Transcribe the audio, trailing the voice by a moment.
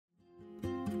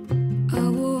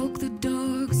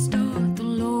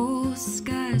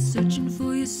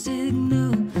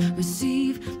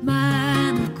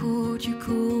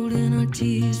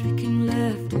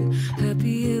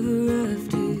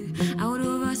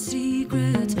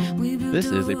This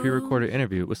is a pre-recorded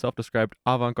interview with self-described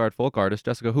avant-garde folk artist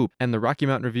Jessica Hoop and the Rocky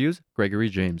Mountain Review's Gregory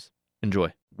James.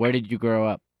 Enjoy. Where did you grow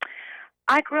up?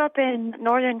 I grew up in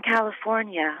Northern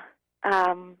California,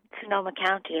 Sonoma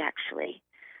County, actually.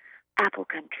 Apple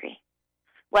country.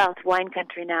 Well, it's wine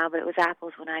country now, but it was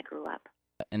apples when I grew up.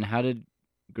 And how did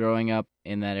growing up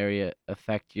in that area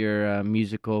affect your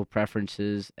musical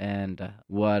preferences and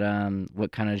what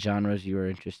kind of genres you were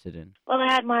interested in? Well,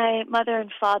 I had my mother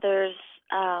and father's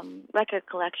record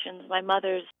collections. My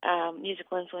mother's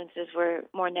musical influences were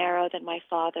more narrow than my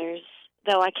father's,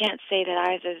 though I can't say that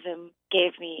either of them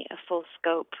gave me a full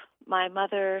scope. My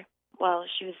mother, well,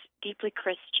 she was deeply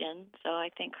Christian, so I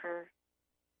think her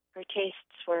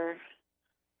tastes were...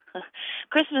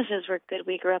 Christmases were good.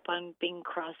 We grew up on Bing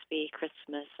Crosby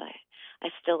Christmas. I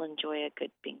still enjoy a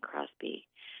good Bing Crosby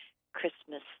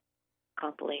Christmas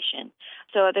compilation.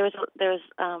 So there was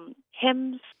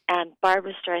hymns and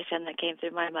Barbra Streisand that came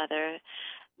through my mother.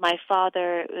 My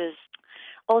father was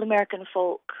old American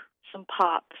folk, some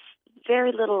pops,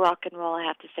 very little rock and roll, I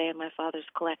have to say, in my father's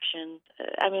collection.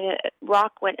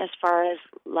 Rock went as far as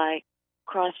like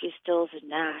Crosby, Stills, and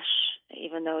Nash,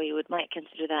 even though you might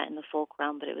consider that in the folk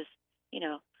realm, but it was,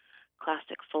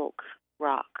 classic folk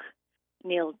rock.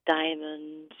 Neil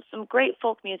Diamond, some great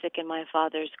folk music in my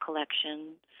father's collection,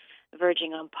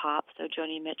 verging on pop, so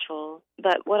Joni Mitchell.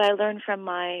 But what I learned from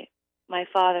my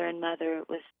father and mother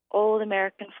was old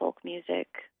American folk music,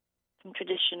 some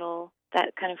traditional,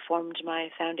 that kind of formed my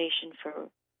foundation for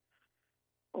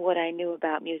what I knew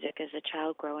about music as a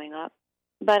child growing up.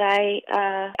 But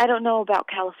I don't know about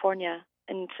California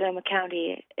and Sonoma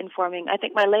County informing. I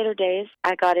think my later days,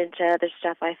 I got into other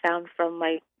stuff I found from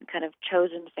my kind of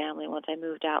chosen family once I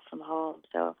moved out from home.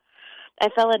 So I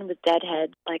fell in with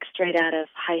Deadhead, like straight out of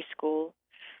high school.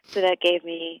 So that gave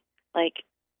me like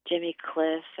Jimmy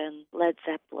Cliff and Led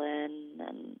Zeppelin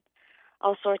and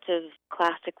all sorts of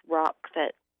classic rock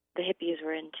that the hippies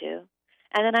were into.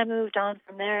 And then I moved on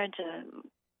from there into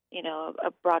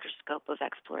a broader scope of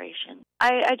exploration.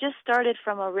 I just started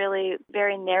from a really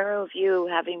very narrow view,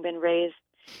 having been raised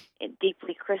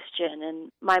deeply Christian,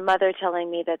 and my mother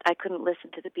telling me that I couldn't listen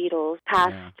to the Beatles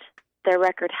past their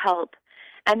record Help,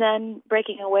 and then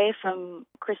breaking away from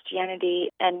Christianity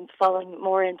and falling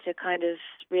more into kind of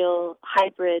real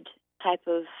hybrid type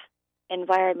of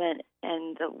environment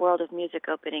and the world of music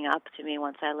opening up to me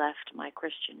once I left my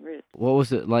Christian roots. What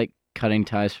was it like cutting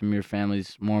ties from your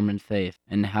family's Mormon faith,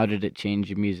 and how did it change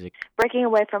your music? Breaking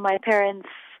away from my parents,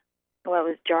 well, it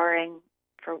was jarring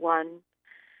for one,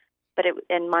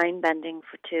 and mind-bending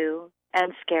for two,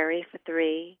 and scary for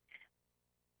three.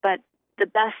 But the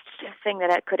best thing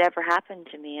that could ever happen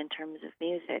to me in terms of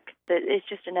music, it's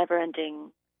just a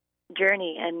never-ending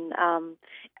journey. And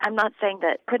I'm not saying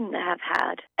that I couldn't have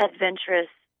had adventurous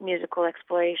musical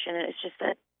exploration. It's just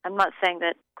that I'm not saying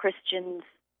that Christians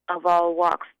of all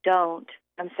walks don't.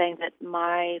 I'm saying that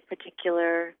my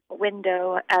particular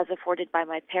window, as afforded by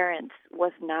my parents,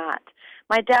 was not.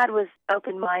 My dad was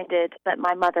open-minded, but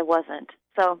my mother wasn't.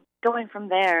 So going from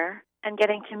there and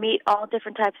getting to meet all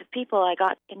different types of people, I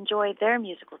got to enjoy their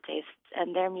musical tastes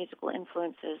and their musical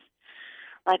influences,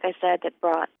 like I said, that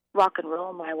brought rock and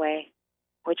roll my way,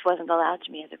 which wasn't allowed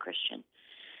to me as a Christian,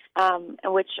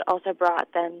 and which also brought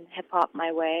then hip-hop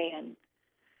my way and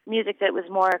music that was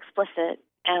more explicit.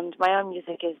 And my own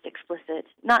music is explicit,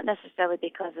 not necessarily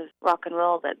because of rock and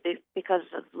roll, but because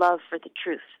of love for the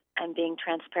truth and being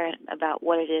transparent about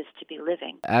what it is to be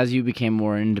living. As you became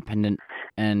more independent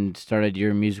and started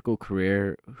your musical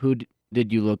career, who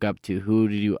did you look up to? Who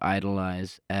did you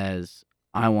idolize as,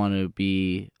 I want to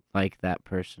be like that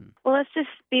person? Well, let's just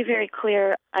be very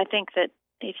clear. I think that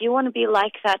if you want to be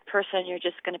like that person, you're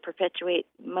just going to perpetuate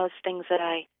most things that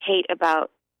I hate about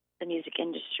the music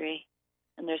industry.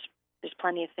 And there's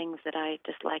plenty of things that I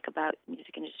dislike about the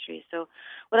music industry. So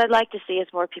what I'd like to see is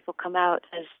more people come out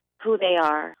as who they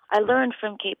are. I learned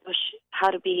from Kate Bush how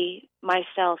to be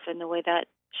myself in the way that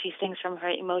she sings from her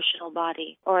emotional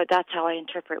body, or that's how I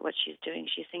interpret what she's doing.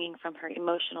 She's singing from her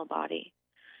emotional body.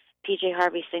 PJ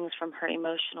Harvey sings from her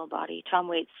emotional body. Tom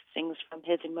Waits sings from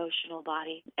his emotional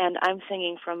body. And I'm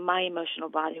singing from my emotional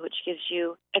body, which gives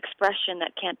you expression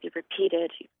that can't be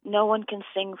repeated. No one can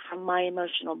sing from my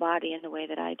emotional body in the way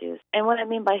that I do. And what I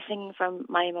mean by singing from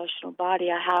my emotional body,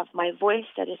 I have my voice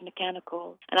that is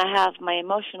mechanical, and I have my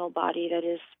emotional body that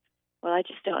is, well, I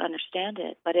just don't understand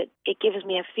it. But it gives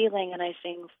me a feeling, and I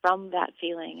sing from that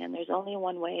feeling. And there's only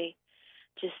one way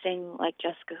to sing like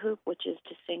Jessica Hoop, which is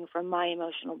to sing from my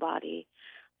emotional body.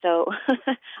 So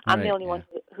I'm the only one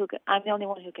who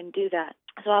can do that.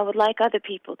 So I would like other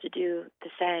people to do the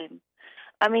same.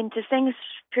 I mean, to sing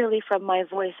purely from my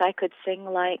voice, I could sing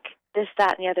like this,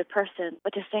 that, and the other person.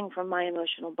 But to sing from my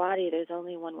emotional body, there's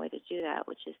only one way to do that,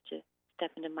 which is to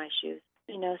step into my shoes.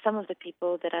 You know, some of the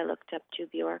people that I looked up to,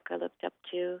 Bjork, I looked up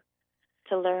to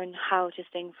learn how to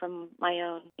sing from my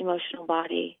own emotional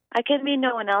body. I can be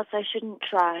no one else. I shouldn't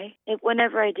try.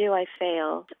 Whenever I do, I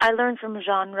fail. I learn from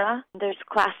genre. There's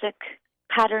classic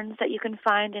patterns that you can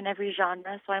find in every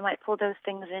genre, so I might pull those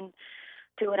things in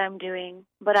to what I'm doing.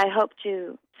 But I hope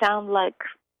to sound like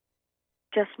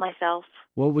just myself.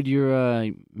 What would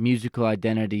your musical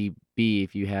identity be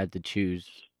if you had to choose?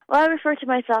 Well, I refer to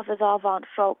myself as avant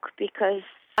folk because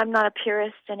I'm not a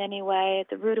purist in any way.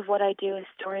 The root of what I do is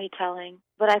storytelling.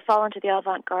 But I fall into the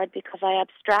avant-garde because I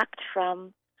abstract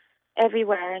from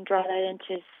everywhere and draw that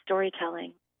into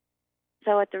storytelling.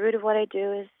 So at the root of what I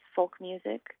do is folk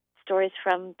music, stories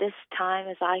from this time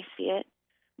as I see it,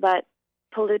 but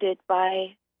polluted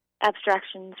by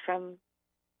abstractions from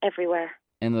everywhere.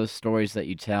 In those stories that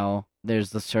you tell, there's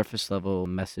the surface level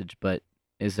message, but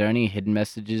is there any hidden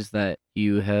messages that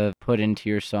you have put into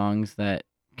your songs that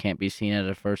can't be seen at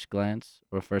a first glance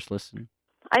or first listen?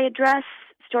 I address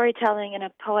storytelling in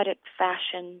a poetic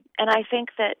fashion, and I think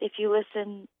that if you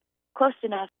listen close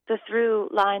enough, the through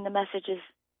line, the message is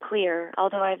clear,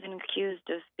 although I've been accused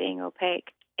of being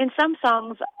opaque. In some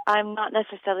songs, I'm not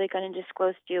necessarily going to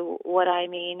disclose to you what I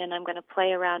mean, and I'm going to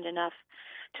play around enough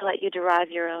to let you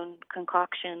derive your own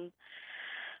concoction.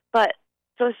 But,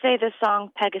 so say the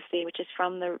song Pegasus, which is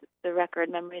from the record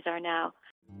Memories Are Now.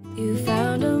 You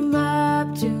found a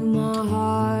map to my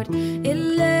heart, it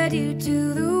led you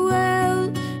to the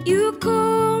well. You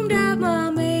combed out my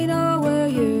Maynard where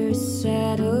you're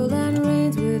settled and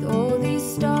reigns with all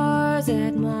these stars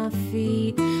at my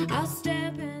feet. I'll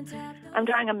step and tap. I'm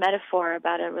drawing a metaphor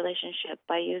about a relationship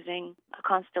by using a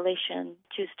constellation,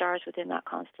 2 stars within that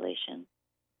constellation.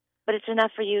 But it's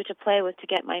enough for you to play with to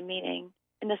get my meaning.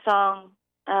 In the song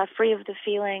Free of the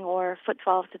Feeling or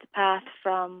Footfall to the Path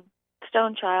from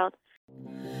Stone Child.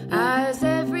 As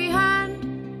every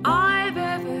hand I've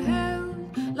ever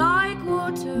held, like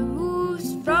water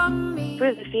moves from me. Free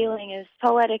of the Feeling is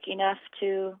poetic enough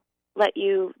to let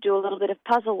you do a little bit of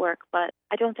puzzle work, but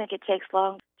I don't think it takes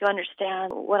long to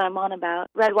understand what I'm on about.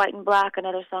 Red, White, and Black,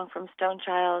 another song from Stone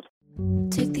Child.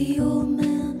 Take the old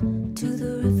man to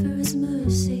the river's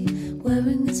mercy,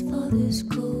 wearing his father's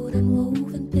coat and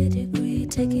woven pedigree.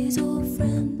 Take his old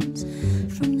friends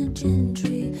from the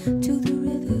gentry to the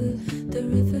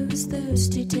river is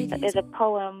thirsty. Take Is a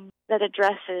poem that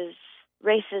addresses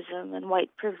racism and white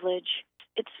privilege.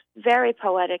 It's very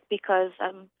poetic because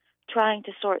I'm trying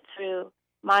to sort through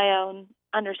my own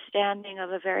understanding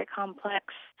of a very complex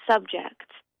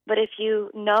subject. But if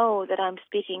you know that I'm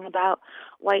speaking about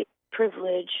white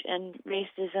privilege and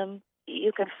racism,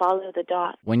 you can follow the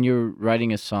dot. When you're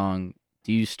writing a song,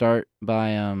 do you start by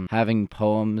having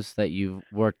poems that you've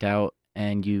worked out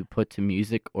and you put to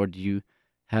music, or do you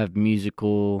have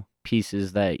musical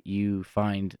pieces that you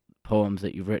find poems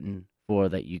that you've written for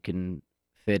that you can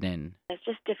fit in? It's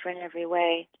just different every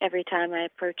way. Every time I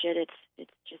approach it,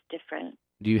 it's just different.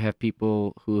 Do you have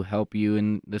people who help you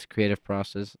in this creative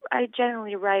process? I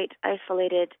generally write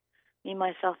isolated, me,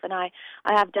 myself, and I.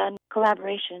 I have done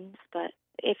collaborations, but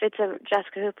if it's a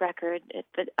Jessica Hoop record,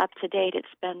 up to date, it's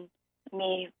been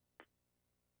me,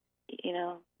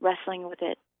 wrestling with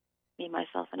it, me,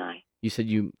 myself, and I. You said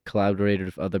you collaborated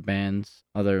with other bands,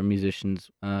 other musicians.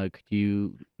 Could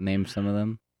you name some of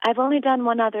them? I've only done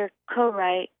one other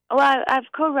co-write. Well,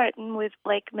 I've co-written with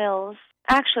Blake Mills.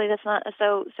 Actually, that's not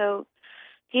so.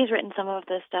 He's written some of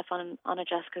the stuff on a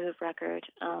Jessica Hoop record.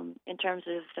 In terms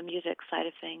of the music side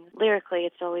of things, lyrically,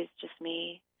 it's always just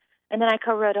me. And then I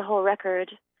co-wrote a whole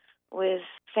record with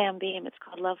Sam Beam. It's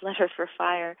called Love Letter for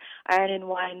Fire. Iron and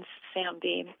Wine's Sam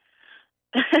Beam.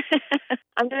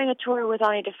 I'm doing a tour with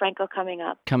Ani DeFranco coming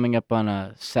up. Coming up on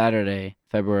a Saturday,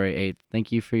 February 8th.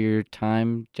 Thank you for your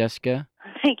time, Jessica.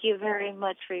 Thank you very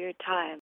much for your time.